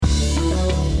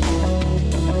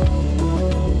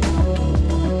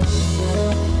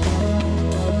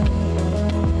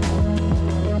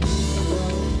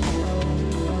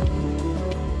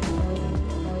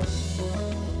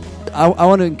I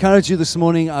want to encourage you this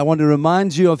morning. I want to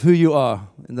remind you of who you are.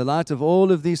 In the light of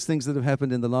all of these things that have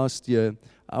happened in the last year,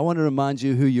 I want to remind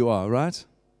you who you are, right?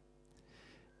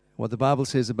 What the Bible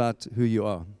says about who you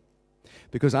are.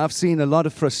 Because I've seen a lot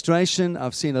of frustration,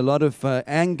 I've seen a lot of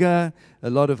anger,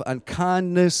 a lot of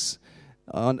unkindness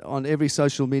on every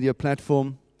social media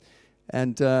platform.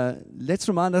 And let's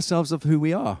remind ourselves of who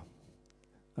we are,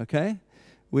 okay?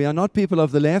 We are not people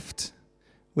of the left.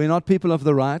 We're not people of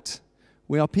the right.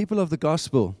 We are people of the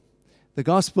gospel. The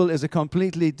gospel is a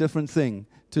completely different thing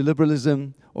to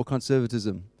liberalism or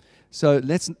conservatism. So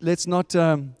let's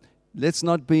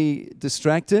not be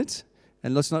distracted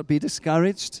and let's not be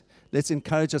discouraged. Let's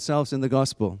encourage ourselves in the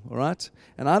gospel, all right?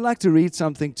 And I'd like to read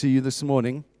something to you this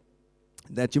morning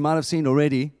that you might have seen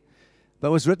already,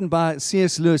 but was written by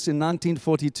C.S. Lewis in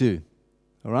 1942,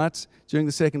 all right, during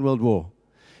the Second World War.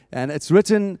 And it's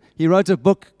written, he wrote a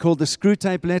book called The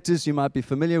Screwtape Letters. You might be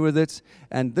familiar with it.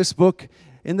 And in this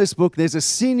book, there's a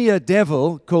senior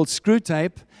devil called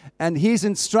Screwtape, and he's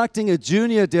instructing a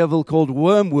junior devil called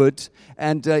Wormwood,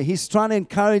 and he's trying to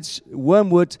encourage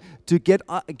Wormwood to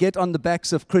get on the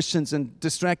backs of Christians and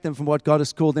distract them from what God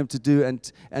has called them to do,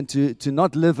 and to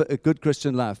not live a good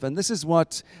Christian life. And this is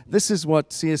what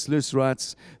C.S. Lewis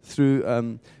writes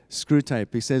through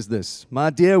Screwtape. He says this: "My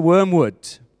dear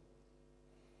Wormwood,"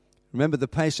 remember, the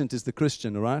patient is the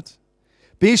Christian, all right?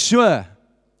 "Be sure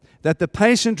that the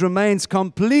patient remains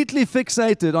completely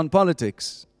fixated on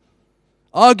politics,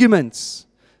 arguments,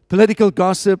 political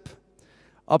gossip,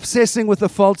 obsessing with the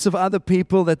faults of other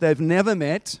people that they've never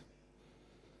met.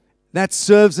 That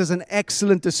serves as an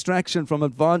excellent distraction from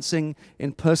advancing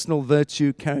in personal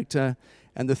virtue, character,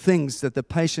 and the things that the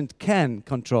patient can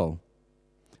control.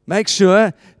 Make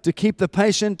sure to keep the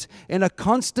patient in a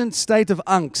constant state of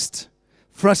angst,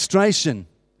 frustration,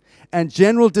 and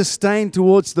general disdain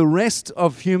towards the rest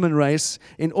of human race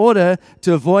in order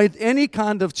to avoid any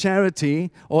kind of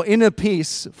charity or inner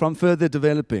peace from further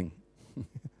developing.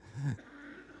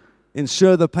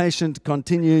 Ensure the patient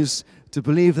continues to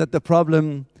believe that the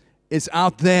problem is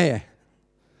out there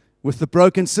with the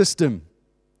broken system,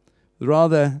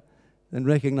 rather than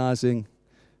recognizing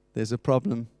there's a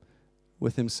problem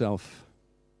with himself.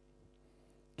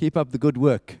 Keep up the good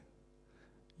work.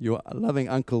 Your loving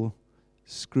uncle,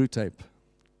 Screwtape."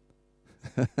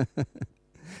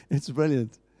 It's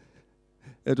brilliant.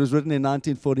 It was written in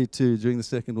 1942 during the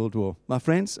Second World War. My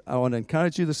friends, I want to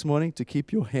encourage you this morning to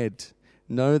keep your head.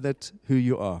 Know that who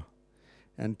you are.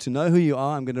 And to know who you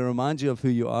are, I'm going to remind you of who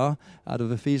you are out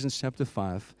of Ephesians chapter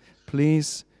 5.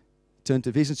 Please turn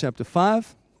to Ephesians chapter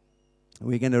 5.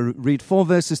 We're going to read 4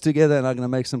 verses together, and I'm going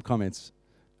to make some comments.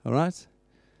 All right?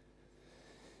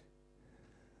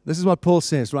 This is what Paul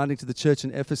says, writing to the church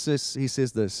in Ephesus. He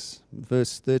says this,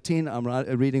 verse 13. I'm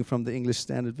reading from the English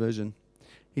Standard Version.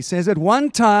 He says, "At one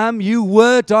time you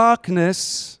were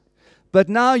darkness, but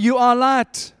now you are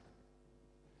light.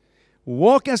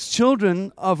 Walk as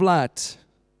children of light.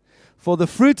 For the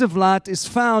fruit of light is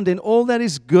found in all that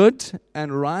is good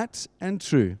and right and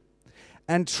true.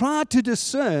 And try to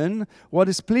discern what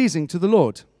is pleasing to the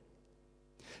Lord.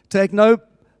 Take no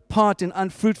part in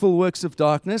unfruitful works of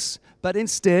darkness, but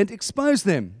instead expose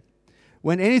them.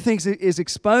 When anything is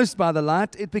exposed by the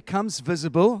light, it becomes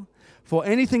visible, for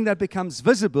anything that becomes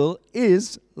visible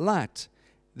is light.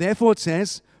 Therefore it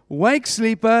says, 'Wake,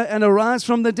 sleeper, and arise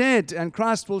from the dead, and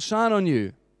Christ will shine on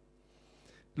you.'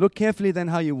 Look carefully then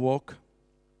how you walk,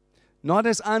 not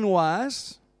as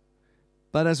unwise,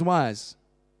 but as wise,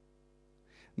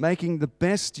 making the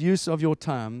best use of your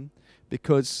time,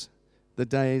 because the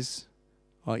days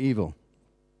are evil."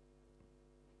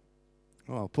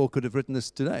 Well, Paul could have written this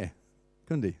today,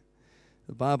 couldn't he?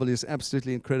 The Bible is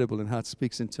absolutely incredible in how it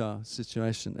speaks into our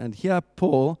situation. And here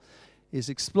Paul is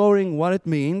exploring what it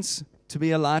means to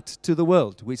be a light to the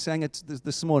world. We sang it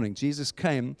this morning. Jesus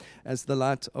came as the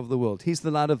light of the world. He's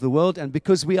the light of the world, and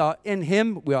because we are in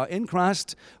Him, we are in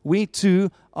Christ, we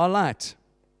too are light.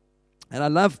 And I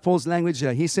love Paul's language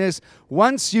here. He says,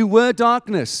 "Once you were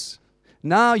darkness,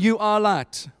 now you are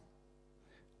light.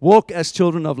 Walk as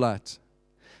children of light."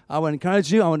 I want to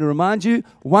encourage you, I want to remind you,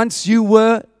 once you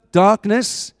were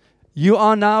darkness, you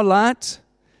are now light.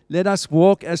 Let us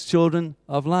walk as children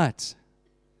of light.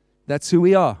 That's who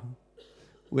we are.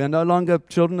 We are no longer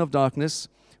children of darkness.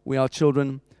 We are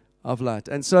children of light.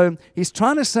 And so he's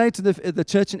trying to say to the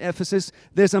church in Ephesus,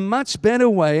 there's a much better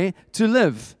way to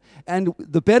live. And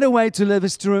the better way to live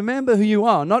is to remember who you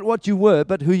are, not what you were,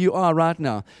 but who you are right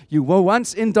now. You were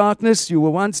once in darkness, you were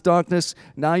once darkness,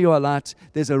 now you are light.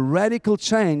 There's a radical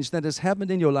change that has happened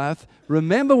in your life.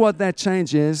 Remember what that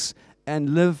change is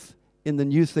and live in the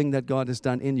new thing that God has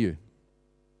done in you.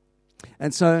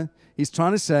 And so he's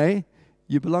trying to say,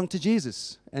 you belong to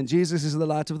Jesus, and Jesus is the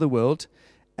light of the world.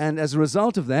 And as a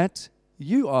result of that,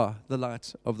 you are the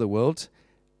light of the world.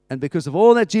 And because of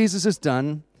all that Jesus has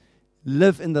done,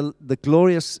 live in the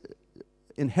glorious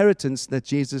inheritance that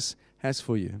Jesus has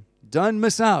for you. Don't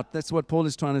miss out. That's what Paul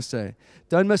is trying to say.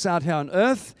 Don't miss out here on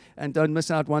earth, and don't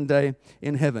miss out one day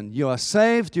in heaven. You are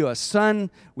saved. You are a son.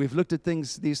 We've looked at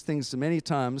these things many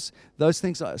times. Those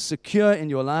things are secure in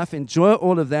your life. Enjoy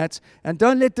all of that. And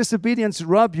don't let disobedience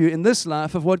rob you in this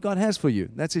life of what God has for you.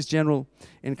 That's his general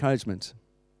encouragement.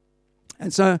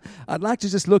 And so I'd like to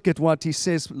just look at what he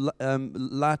says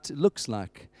light looks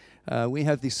like. We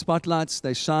have these spotlights.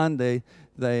 They shine. They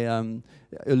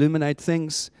illuminate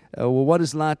things. Well, what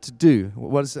does light do?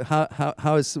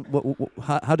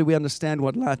 How do we understand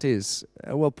what light is?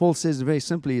 Well, Paul says very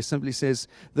simply, he simply says,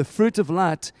 the fruit of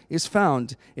light is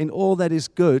found in all that is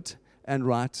good and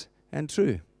right and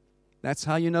true. That's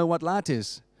how you know what light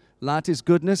is. Light is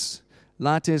goodness.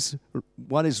 Light is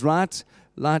what is right.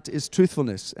 Light is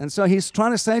truthfulness. And so he's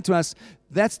trying to say to us,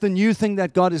 that's the new thing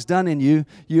that God has done in you.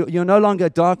 You're no longer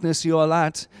darkness, you are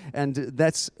light. And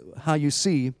that's how you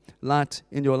see light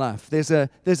in your life. There's a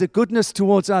goodness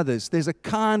towards others. There's a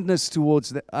kindness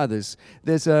towards others.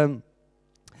 There's something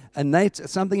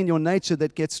in your nature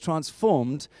that gets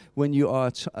transformed when you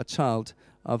are a child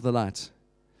of the light.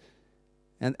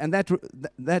 And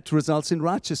that results in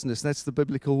righteousness. That's the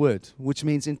biblical word, which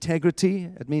means integrity.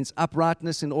 It means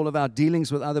uprightness in all of our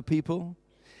dealings with other people.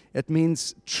 It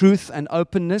means truth and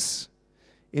openness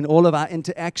in all of our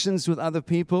interactions with other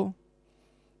people.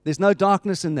 There's no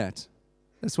darkness in that.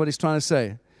 That's what he's trying to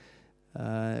say.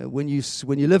 When you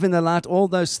live in the light, all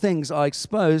those things are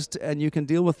exposed and you can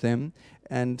deal with them,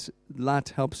 and light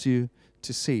helps you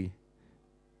to see.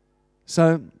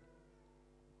 So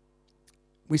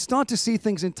we start to see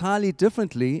things entirely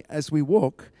differently as we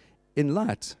walk in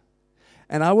light.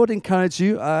 And I would encourage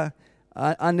you,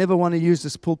 I never want to use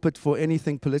this pulpit for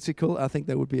anything political. I think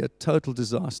that would be a total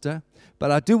disaster.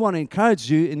 But I do want to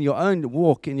encourage you in your own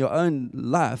walk, in your own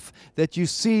life, that you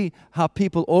see how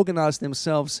people organize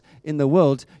themselves in the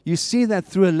world. You see that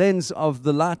through a lens of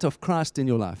the light of Christ in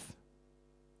your life.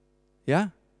 Yeah?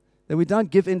 That we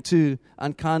don't give into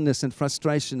unkindness and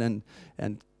frustration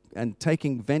and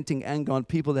venting anger on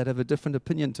people that have a different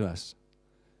opinion to us.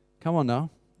 Come on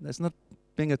now. That's not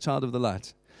being a child of the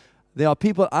light. There are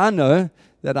people I know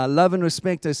that I love and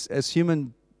respect as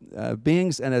human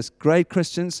beings and as great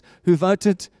Christians who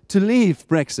voted to leave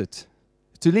Brexit,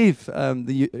 to leave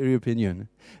the European Union.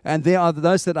 And there are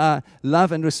those that I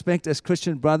love and respect as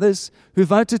Christian brothers who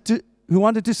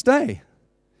wanted to stay.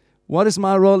 What is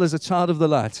my role as a child of the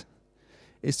light?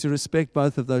 Is to respect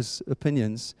both of those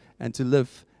opinions and to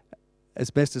live as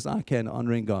best as I can,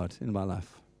 honoring God in my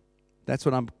life. That's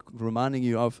what I'm reminding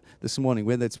you of this morning,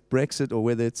 whether it's Brexit or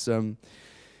whether it's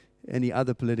any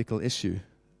other political issue.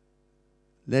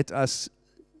 Let us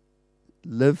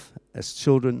live as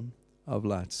children of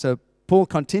light. So Paul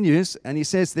continues, and he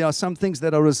says there are some things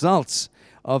that are results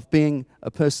of being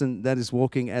a person that is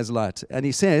walking as light. And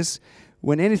he says,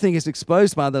 when anything is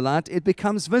exposed by the light, it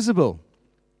becomes visible.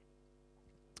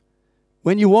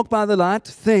 When you walk by the light,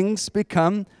 things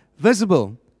become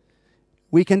visible.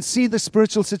 We can see the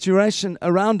spiritual situation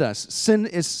around us. Sin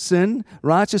is sin.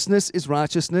 Righteousness is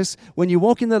righteousness. When you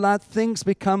walk in the light, things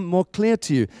become more clear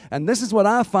to you. And this is what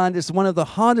I find is one of the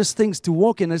hardest things to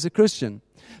walk in as a Christian.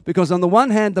 Because on the one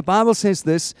hand, the Bible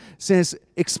says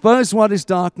expose what is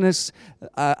darkness,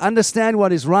 understand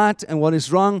what is right and what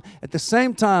is wrong. At the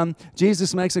same time,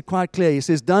 Jesus makes it quite clear. He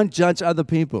says, don't judge other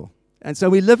people. And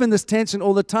so we live in this tension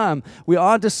all the time. We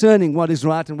are discerning what is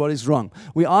right and what is wrong.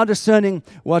 We are discerning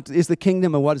what is the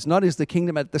kingdom and what is not is the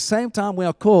kingdom. At the same time, we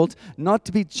are called not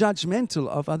to be judgmental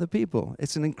of other people.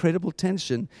 It's an incredible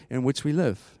tension in which we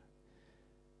live.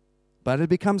 But it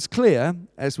becomes clear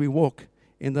as we walk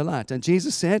in the light. And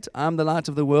Jesus said, I'm the light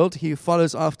of the world. He who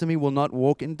follows after me will not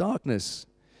walk in darkness.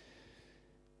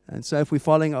 And so if we're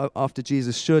following after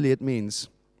Jesus, surely it means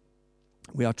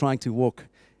we are trying to walk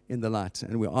in the light,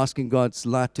 and we're asking God's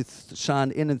light to shine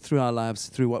in and through our lives,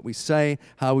 through what we say,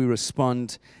 how we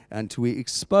respond, and to we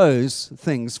expose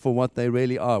things for what they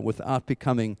really are without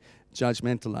becoming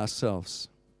judgmental ourselves.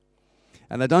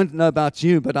 And I don't know about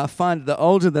you, but I find the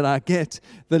older that I get,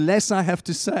 the less I have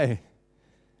to say.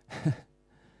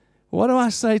 What do I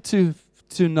say to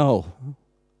Noel?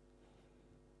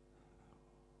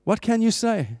 What can you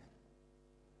say?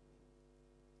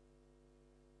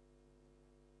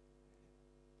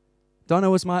 Donna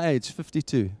was my age,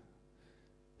 52.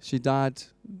 She died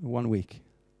 1 week.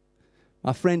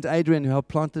 My friend Adrian, who helped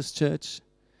plant this church,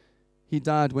 he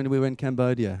died when we were in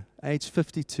Cambodia, age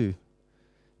 52.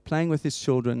 playing with his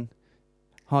children,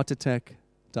 heart attack,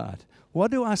 died.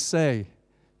 What do I say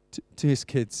to his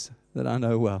kids that I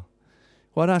know well?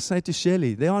 What do I say to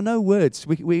Shelley? There are no words.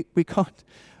 We can't.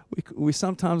 We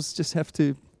sometimes just have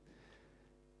to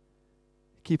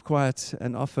keep quiet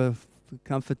and offer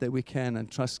comfort that we can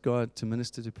and trust God to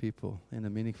minister to people in a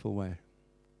meaningful way.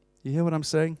 You hear what I'm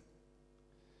saying?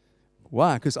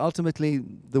 Why? Because ultimately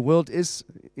the world is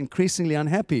increasingly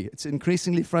unhappy. It's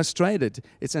increasingly frustrated.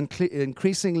 It's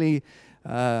increasingly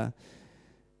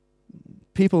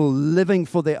people living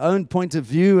for their own point of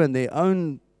view and their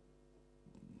own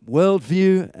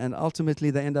worldview, and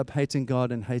ultimately they end up hating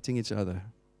God and hating each other.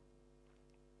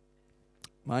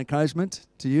 My encouragement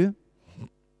to you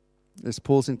is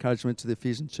Paul's encouragement to the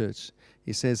Ephesian church.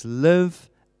 He says, live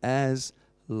as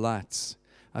lights.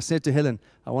 I said to Helen,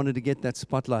 I wanted to get that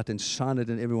spotlight and shine it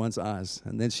in everyone's eyes.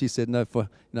 And then she said, no, for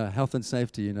health and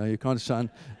safety, you can't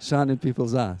shine in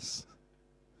people's eyes.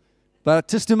 But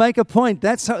just to make a point,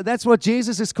 that's what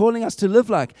Jesus is calling us to live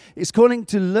like. He's calling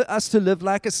us to live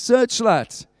like a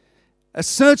searchlight. A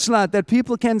searchlight that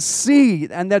people can see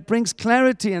and that brings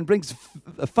clarity and brings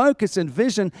focus and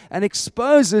vision and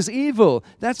exposes evil.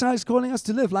 That's how He's calling us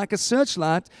to live, like a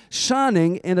searchlight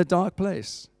shining in a dark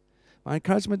place. My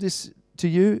encouragement is to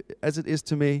you, as it is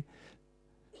to me,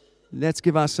 let's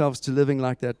give ourselves to living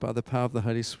like that by the power of the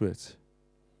Holy Spirit.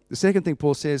 The second thing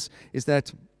Paul says is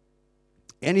that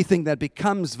anything that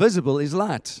becomes visible is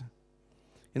light.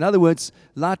 In other words,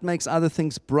 light makes other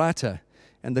things brighter.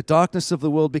 And the darkness of the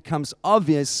world becomes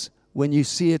obvious when you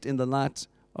see it in the light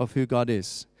of who God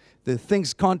is. The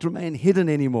things can't remain hidden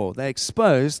anymore. They're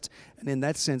exposed, and in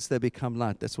that sense, they become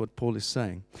light. That's what Paul is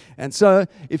saying. And so,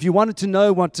 if you wanted to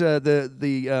know what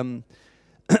the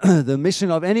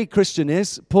mission of any Christian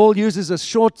is, Paul uses a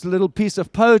short little piece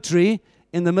of poetry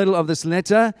in the middle of this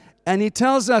letter, and he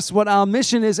tells us what our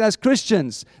mission is as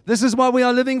Christians. This is what we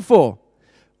are living for.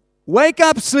 Wake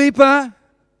up, sleeper.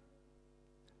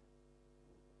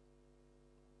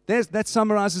 That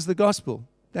summarizes the gospel.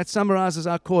 That summarizes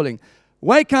our calling.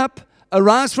 Wake up,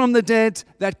 arise from the dead,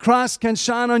 that Christ can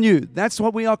shine on you. That's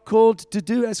what we are called to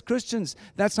do as Christians.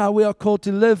 That's how we are called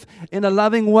to live in a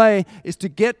loving way, is to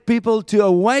get people to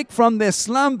awake from their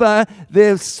slumber,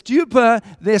 their stupor,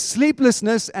 their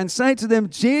sleeplessness, and say to them,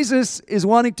 Jesus is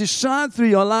wanting to shine through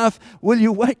your life. Will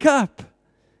you wake up?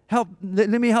 Let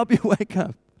me help you wake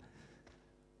up.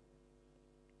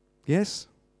 Yes?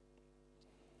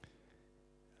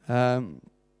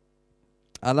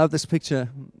 I love this picture,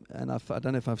 and I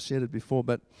don't know if I've shared it before,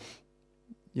 but,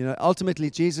 ultimately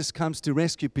Jesus comes to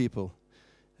rescue people.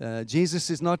 Jesus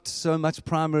is not so much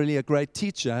primarily a great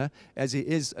teacher as He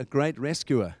is a great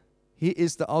rescuer. He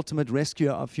is the ultimate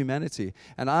rescuer of humanity.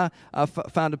 And I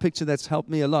found a picture that's helped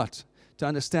me a lot to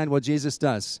understand what Jesus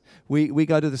does. We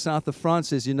go to the south of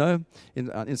France, as you know,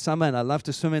 in summer, and I love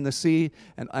to swim in the sea,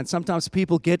 and sometimes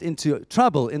people get into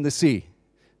trouble in the sea.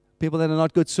 People that are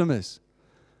not good swimmers.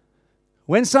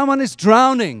 When someone is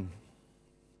drowning,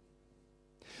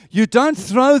 you don't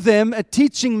throw them a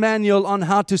teaching manual on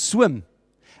how to swim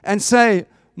and say,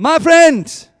 my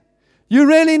friend, you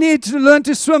really need to learn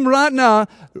to swim right now.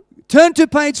 Turn to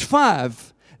page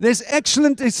 5. There's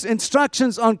excellent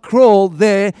instructions on crawl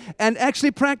there, and actually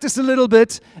practice a little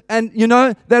bit, and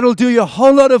that'll do you a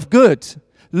whole lot of good.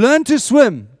 Learn to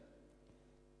swim.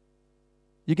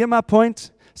 You get my point?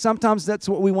 Sometimes that's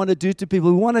what we want to do to people.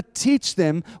 We want to teach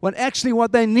them when actually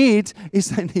what they need is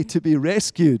they need to be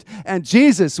rescued. And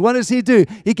Jesus, what does He do?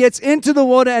 He gets into the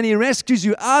water and He rescues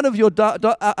you out of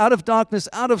out of darkness,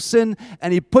 out of sin,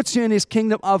 and He puts you in His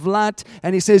kingdom of light.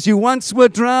 And He says, you once were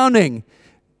drowning.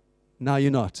 Now you're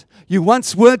not. You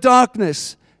once were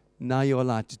darkness. Now you're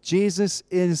light. Jesus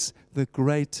is the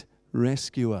great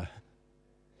rescuer.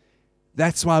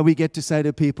 That's why we get to say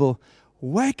to people,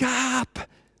 wake up.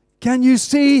 Can you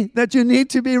see that you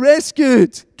need to be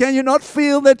rescued? Can you not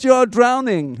feel that you are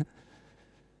drowning?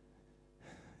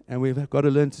 And we've got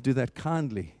to learn to do that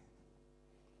kindly.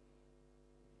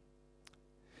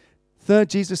 Third,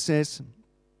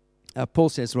 Paul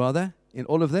says, in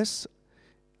all of this,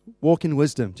 walk in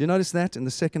wisdom. Do you notice that in the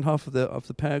second half of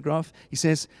the paragraph? He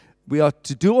says, we are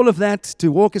to do all of that,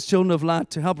 to walk as children of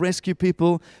light, to help rescue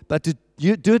people, but to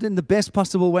do it in the best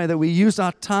possible way, that we use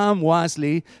our time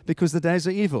wisely, because the days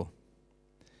are evil.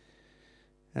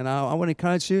 And I want to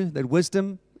encourage you that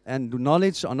wisdom and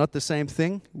knowledge are not the same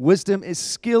thing. Wisdom is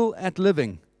skill at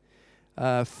living.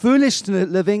 Foolish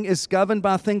living is governed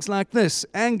by things like this: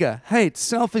 anger, hate,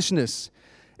 selfishness,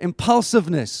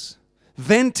 impulsiveness,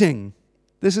 venting.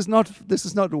 This is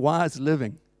not wise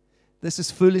living. This is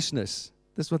foolishness.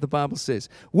 That's what the Bible says.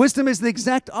 Wisdom is the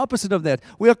exact opposite of that.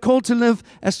 We are called to live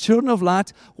as children of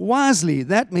light wisely.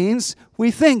 That means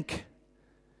we think.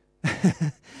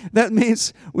 That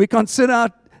means we consider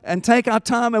and take our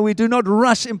time, and we do not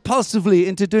rush impulsively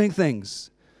into doing things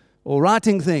or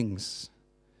writing things.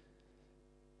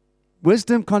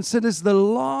 Wisdom considers the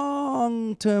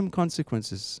long-term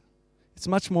consequences. It's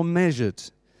much more measured.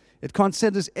 It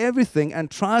considers everything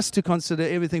and tries to consider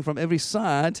everything from every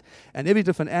side and every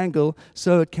different angle,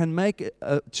 so it can make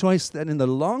a choice that in the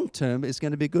long term is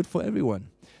going to be good for everyone.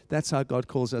 That's how God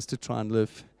calls us to try and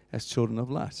live as children of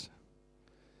light.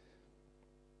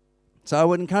 So I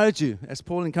would encourage you, as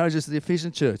Paul encourages the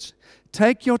Ephesian church,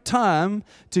 take your time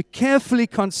to carefully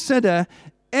consider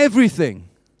everything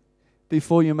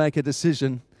before you make a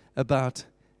decision about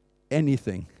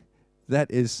anything.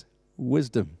 That is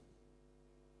wisdom.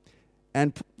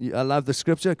 And I love the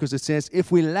scripture because it says,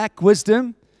 if we lack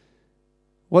wisdom,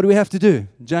 what do we have to do?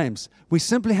 James, we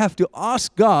simply have to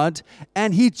ask God,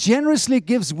 and He generously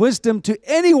gives wisdom to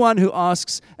anyone who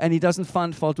asks, and He doesn't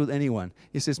find fault with anyone.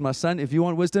 He says, my son, if you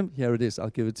want wisdom, here it is, I'll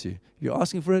give it to you. If you're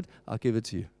asking for it, I'll give it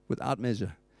to you without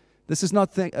measure. This is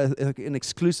not an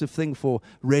exclusive thing for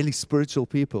really spiritual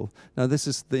people. No, this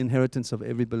is the inheritance of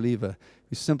every believer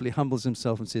who simply humbles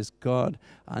himself and says, God,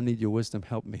 I need your wisdom,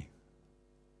 help me.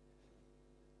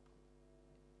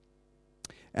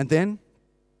 And then,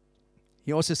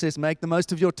 He also says, make the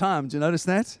most of your time. Do you notice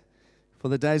that? For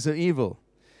the days are evil.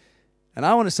 And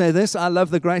I want to say this, I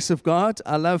love the grace of God.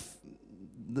 I love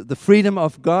the freedom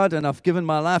of God, and I've given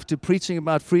my life to preaching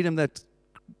about freedom that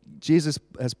Jesus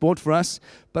has bought for us.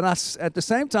 But at the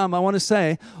same time, I want to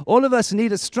say, all of us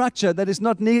need a structure that is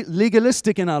not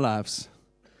legalistic in our lives.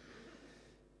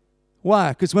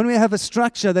 Why? Because when we have a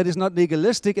structure that is not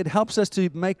legalistic, it helps us to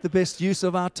make the best use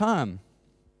of our time.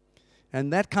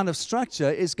 And that kind of structure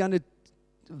is going to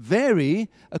vary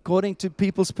according to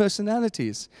people's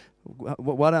personalities.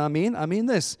 What do I mean? I mean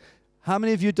this. How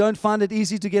many of you don't find it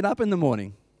easy to get up in the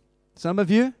morning? Some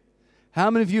of you? How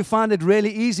many of you find it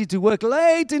really easy to work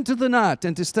late into the night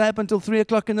and to stay up until 3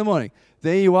 o'clock in the morning?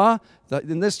 There you are.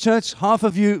 In this church, half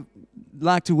of you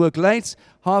like to work late.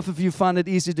 Half of you find it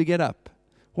easy to get up.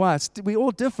 Why? We're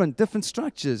all different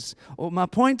structures. My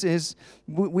point is,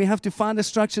 we have to find a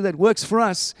structure that works for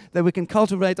us, that we can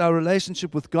cultivate our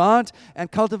relationship with God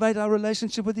and cultivate our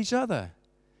relationship with each other.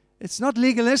 It's not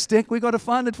legalistic. We've got to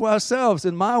find it for ourselves.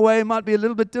 And my way might be a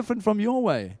little bit different from your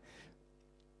way.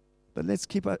 But let's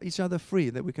keep each other free,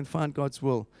 that we can find God's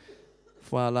will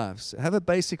for our lives. Have a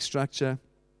basic structure,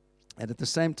 and at the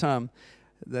same time,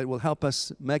 that will help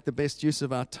us make the best use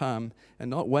of our time and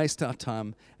not waste our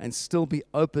time, and still be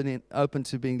open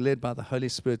to being led by the Holy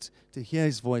Spirit to hear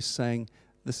His voice saying,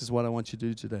 this is what I want you to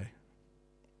do today.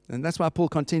 And that's why Paul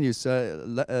continues.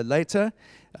 Later,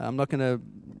 I'm just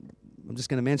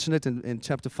going to mention it in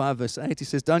chapter 5, verse 8. He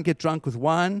says, don't get drunk with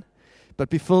wine,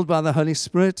 but be filled by the Holy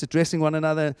Spirit, addressing one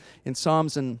another in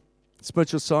psalms and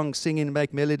spiritual songs, singing and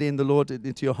make melody in the Lord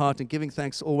into your heart, and giving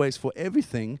thanks always for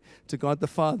everything to God the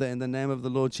Father in the name of the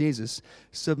Lord Jesus,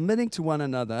 submitting to one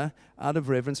another out of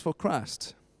reverence for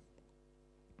Christ.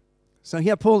 So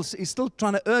here Paul is still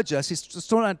trying to urge us, he's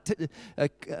still trying to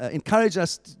encourage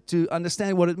us to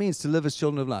understand what it means to live as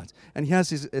children of light. And he has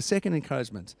his second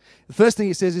encouragement. The first thing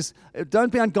he says is,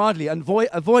 don't be ungodly,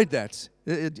 avoid that.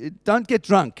 Don't get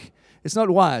drunk. It's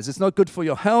not wise. It's not good for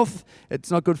your health.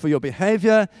 It's not good for your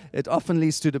behavior. It often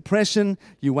leads to depression.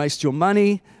 You waste your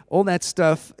money, all that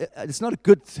stuff. It's not a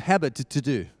good habit to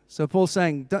do. So Paul's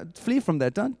saying, flee from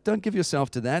that. Don't give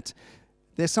yourself to that.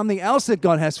 There's something else that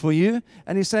God has for you.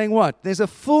 And he's saying what? There's a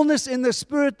fullness in the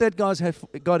Spirit that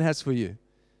God has for you.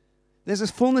 There's a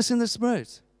fullness in the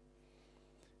Spirit.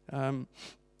 I've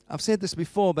said this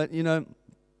before, but there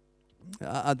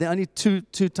are only two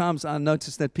times I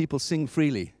noticed that people sing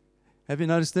freely. Have you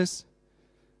noticed this?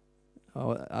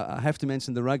 Oh, I have to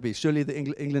mention the rugby. Surely the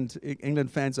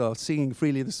England fans are singing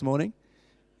freely this morning.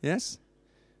 Yes?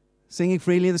 Singing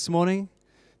freely this morning.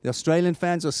 The Australian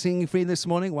fans are singing freely this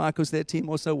morning. Why? Because their team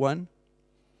also won.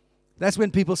 That's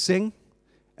when people sing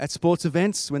at sports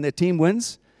events, when their team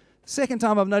wins. The second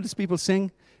time I've noticed people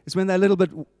sing is when they're a little bit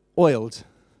oiled.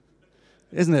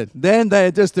 Isn't it? Then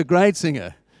they're just a great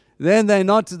singer. Then they're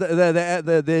not,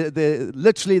 they're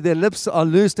literally their lips are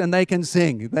loosed and they can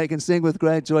sing. They can sing with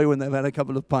great joy when they've had a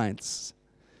couple of pints.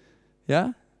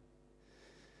 Yeah?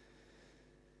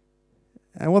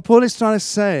 And what Paul is trying to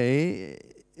say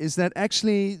is that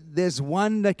actually there's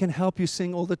one that can help you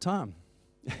sing all the time.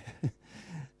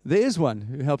 There is one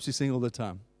who helps you sing all the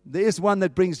time. There is one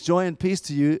that brings joy and peace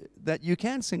to you that you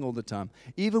can sing all the time.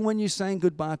 Even when you're saying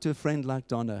goodbye to a friend like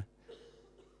Donna,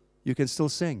 you can still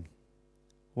sing.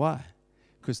 Why?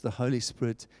 Because the Holy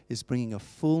Spirit is bringing a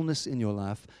fullness in your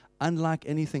life unlike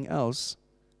anything else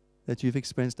that you've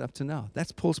experienced up to now.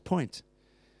 That's Paul's point.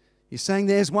 He's saying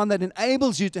there's one that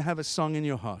enables you to have a song in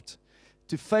your heart,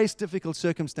 to face difficult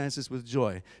circumstances with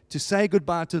joy, to say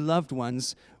goodbye to loved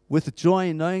ones with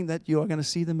joy, knowing that you are going to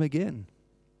see them again.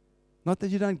 Not that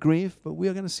you don't grieve, but we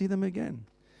are going to see them again.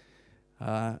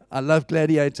 I love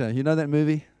Gladiator. You know that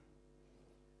movie?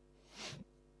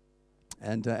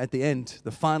 And at the end,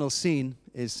 the final scene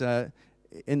is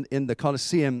in the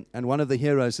Colosseum, and one of the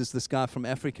heroes is this guy from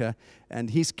Africa, and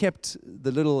he's kept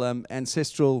the little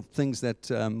ancestral things that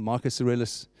Marcus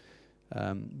Aurelius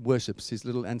worships, his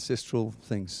little ancestral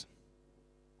things.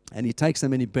 And he takes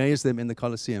them and he buries them in the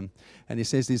Colosseum, and he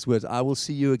says these words, "I will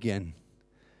see you again,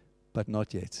 but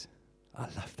not yet." I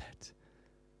love that.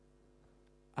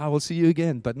 I will see you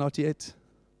again, but not yet.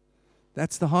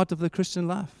 That's the heart of the Christian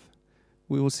life.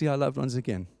 We will see our loved ones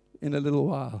again. In a little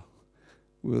while,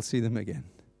 we will see them again.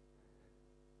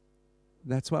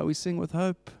 That's why we sing with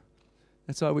hope.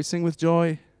 That's why we sing with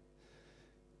joy.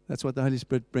 That's what the Holy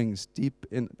Spirit brings deep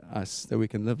in us, that we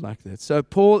can live like that. So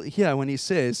Paul here, when he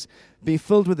says, be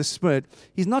filled with the Spirit,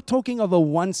 he's not talking of a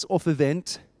once-off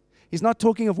event. He's not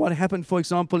talking of what happened, for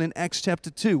example, in Acts chapter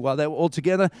 2. While they were all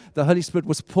together, the Holy Spirit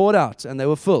was poured out and they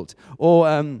were filled. Or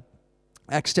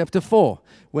Acts chapter 4,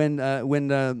 when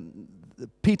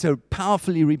Peter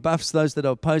powerfully rebuffs those that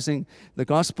are opposing the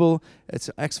gospel. It's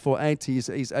Acts 4:8.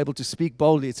 He's able to speak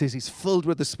boldly. It says he's filled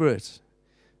with the Spirit.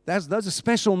 Those are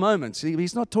special moments.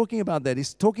 He's not talking about that.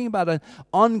 He's talking about an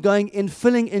ongoing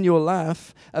infilling in your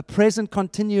life, a present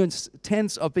continuous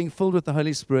tense of being filled with the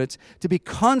Holy Spirit, to be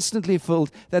constantly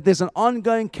filled, that there's an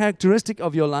ongoing characteristic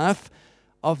of your life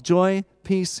of joy,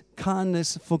 peace,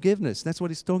 kindness, forgiveness. That's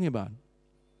what he's talking about.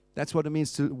 That's what it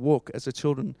means to walk as a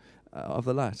children of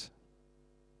the light.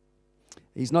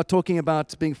 He's not talking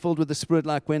about being filled with the Spirit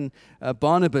like when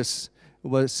Barnabas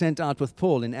was sent out with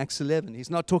Paul in Acts 11. He's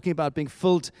not talking about being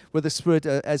filled with the Spirit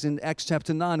as in Acts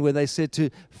chapter 9, where they said to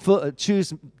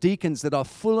choose deacons that are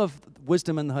full of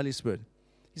wisdom and the Holy Spirit.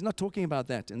 He's not talking about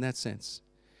that in that sense.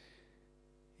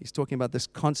 He's talking about this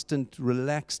constant,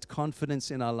 relaxed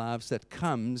confidence in our lives that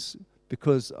comes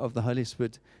because of the Holy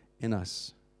Spirit in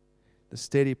us. The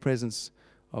steady presence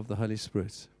of the Holy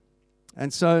Spirit.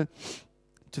 And so,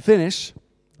 to finish,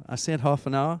 I said half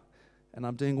an hour, and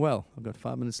I'm doing well. I've got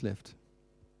 5 minutes left.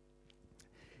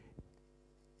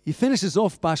 He finishes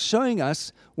off by showing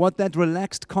us what that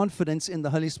relaxed confidence in the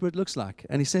Holy Spirit looks like.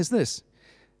 And he says this,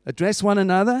 address one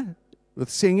another with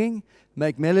singing,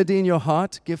 make melody in your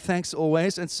heart, give thanks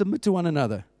always, and submit to one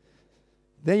another.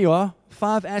 There you are,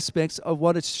 5 aspects of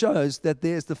what it shows that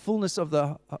there's the fullness of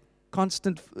the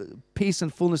constant peace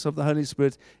and fullness of the Holy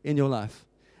Spirit in your life.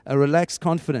 A relaxed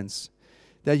confidence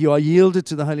that you are yielded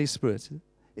to the Holy Spirit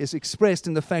is expressed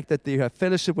in the fact that you have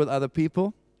fellowship with other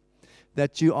people,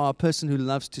 that you are a person who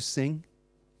loves to sing,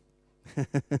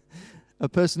 a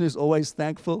person who's always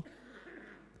thankful,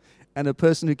 and a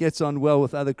person who gets on well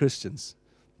with other Christians.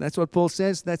 That's what Paul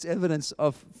says. That's evidence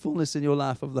of fullness in your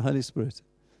life of the Holy Spirit.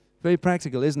 Very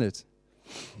practical, isn't it?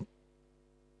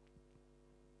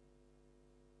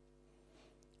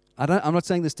 I'm not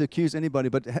saying this to accuse anybody,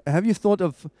 but have you thought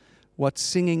of what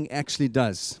singing actually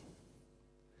does?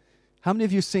 How many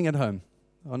of you sing at home?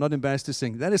 Are not embarrassed to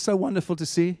sing? That is so wonderful to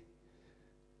see.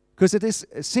 Because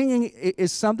singing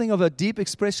is something of a deep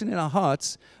expression in our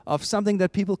hearts of something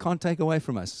that people can't take away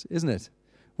from us, isn't it?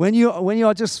 When you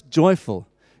are just joyful,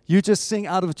 you just sing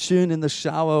out of tune in the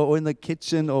shower or in the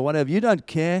kitchen or whatever. You don't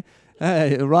care.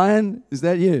 Hey, Ryan, is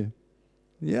that you?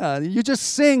 Yeah, you just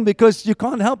sing because you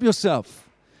can't help yourself.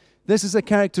 This is a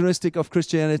characteristic of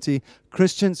Christianity.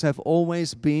 Christians have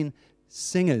always been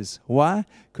singers. Why?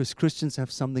 Because Christians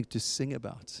have something to sing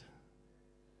about.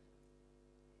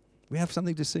 We have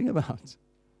something to sing about.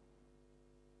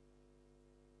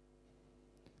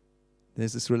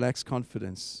 There's this relaxed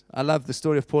confidence. I love the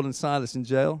story of Paul and Silas in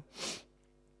jail.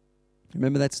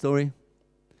 Remember that story?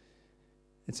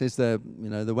 It says they're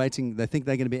waiting, they think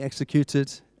they're going to be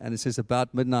executed, and it says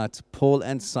about midnight, Paul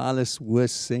and Silas were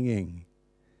singing.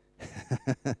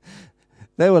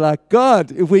 They were like,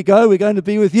 God, if we go, we're going to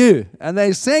be with you. And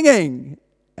they're singing.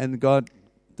 And God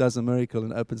does a miracle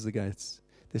and opens the gates.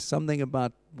 There's something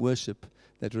about worship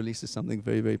that releases something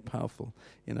very, very powerful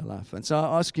in our life. And so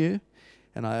I ask you,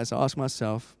 and as I ask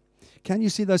myself, can you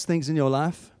see those things in your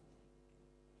life?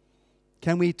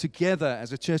 Can we together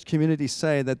as a church community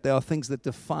say that there are things that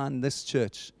define this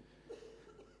church?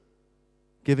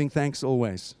 Giving thanks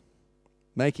always.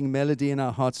 Making melody in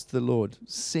our hearts to the Lord.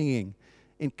 Singing.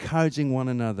 Encouraging one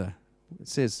another. It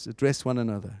says, address one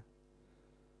another.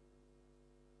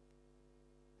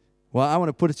 Well, I want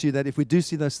to put it to you that if we do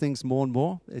see those things more and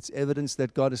more, it's evidence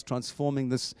that God is transforming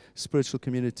this spiritual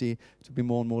community to be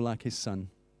more and more like His Son,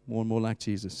 more and more like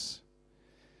Jesus.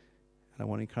 And I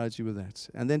want to encourage you with that.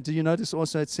 And then do you notice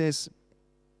also it says,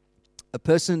 a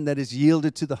person that is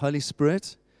yielded to the Holy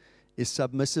Spirit is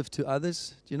submissive to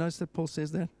others. Do you notice that Paul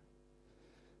says that?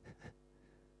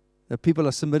 That people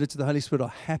are submitted to the Holy Spirit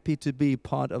are happy to be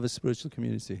part of a spiritual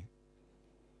community,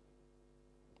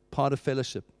 part of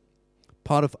fellowship,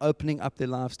 part of opening up their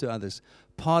lives to others,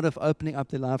 part of opening up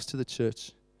their lives to the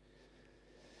church.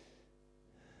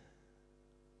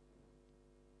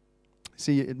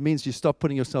 See, it means you stop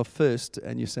putting yourself first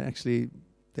and you say, actually,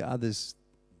 there are others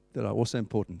that are also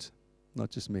important,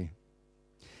 not just me.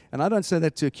 And I don't say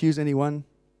that to accuse anyone,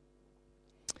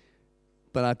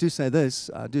 but I do say this.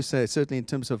 I do say, certainly in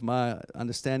terms of my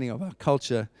understanding of our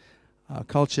culture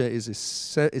is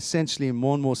essentially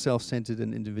more and more self-centered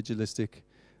and individualistic,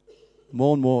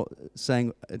 more and more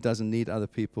saying it doesn't need other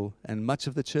people. And much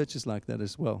of the church is like that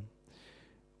as well,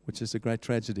 which is a great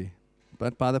tragedy.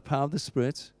 But by the power of the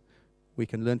Spirit, we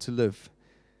can learn to live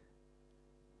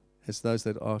as those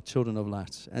that are children of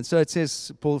light. And so it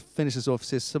says, Paul finishes off,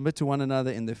 says, submit to one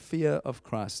another in the fear of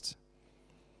Christ.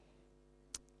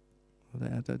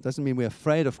 That doesn't mean we're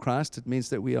afraid of Christ. It means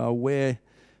that we are aware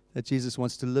that Jesus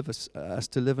wants to live us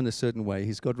to live in a certain way.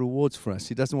 He's got rewards for us.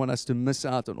 He doesn't want us to miss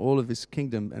out on all of His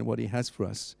kingdom and what He has for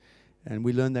us. And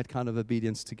we learn that kind of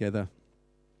obedience together.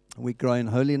 We grow in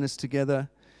holiness together.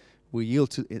 We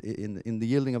yield to, in the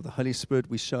yielding of the Holy Spirit,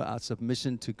 we show our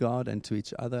submission to God and to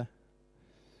each other.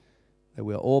 That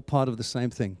we're all part of the same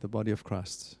thing, the body of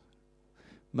Christ.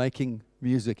 Making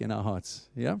music in our hearts,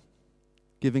 yeah?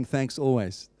 Giving thanks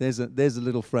always. There's a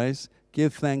little phrase,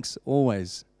 give thanks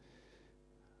always.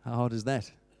 How hard is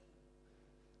that?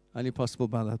 Only possible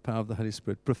by the power of the Holy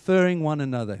Spirit. Preferring one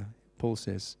another, Paul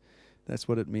says. That's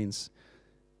what it means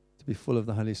to be full of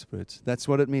the Holy Spirit. That's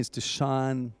what it means to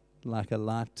shine like a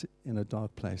light in a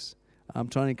dark place. I'm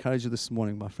trying to encourage you this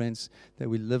morning, my friends, that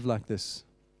we live like this.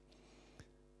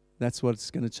 That's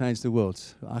what's going to change the world.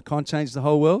 I can't change the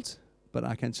whole world, but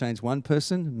I can change one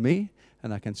person, me,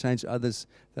 and I can change others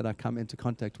that I come into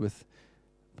contact with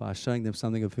by showing them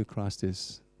something of who Christ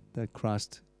is, that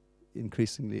Christ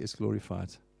increasingly is glorified.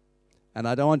 And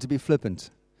I don't want to be flippant.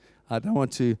 I don't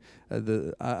want to,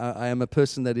 I am a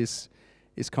person that is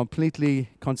completely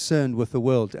concerned with the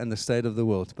world and the state of the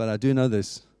world. But I do know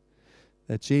this,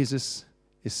 that Jesus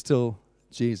is still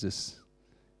Jesus.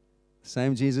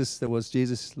 Same Jesus that was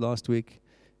Jesus last week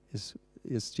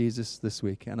is Jesus this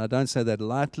week. And I don't say that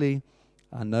lightly.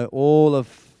 I know all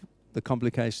of the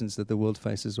complications that the world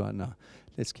faces right now.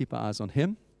 Let's keep our eyes on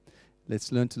Him.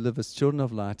 Let's learn to live as children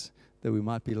of light, that we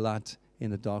might be light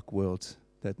in a dark world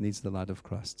that needs the light of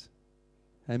Christ.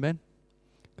 Amen.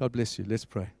 God bless you. Let's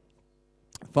pray.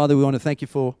 Father, we want to thank You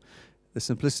for the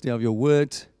simplicity of Your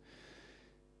word.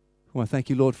 We want to thank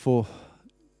You, Lord, for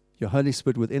Your Holy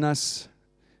Spirit within us.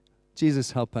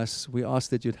 Jesus, help us. We ask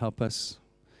that You'd help us.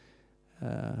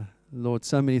 Lord,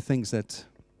 so many things that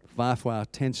vie for our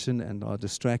attention and our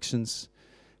distractions.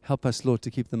 Help us, Lord,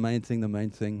 to keep the main thing the main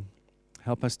thing.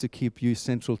 Help us to keep You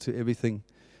central to everything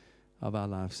of our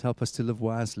lives. Help us to live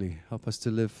wisely. Help us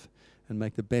to live and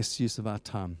make the best use of our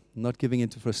time. Not giving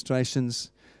into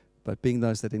frustrations, but being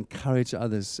those that encourage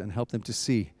others and help them to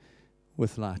see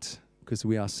with light, because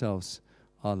we ourselves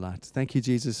are light. Thank You,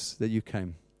 Jesus, that You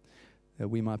came, that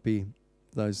we might be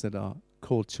those that are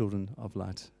called children of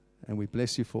light. And we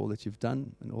bless You for all that You've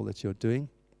done and all that You're doing.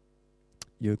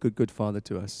 You're a good, good Father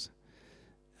to us.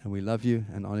 And we love You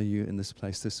and honor You in this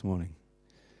place this morning.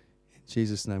 In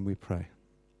Jesus' name we pray.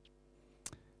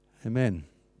 Amen.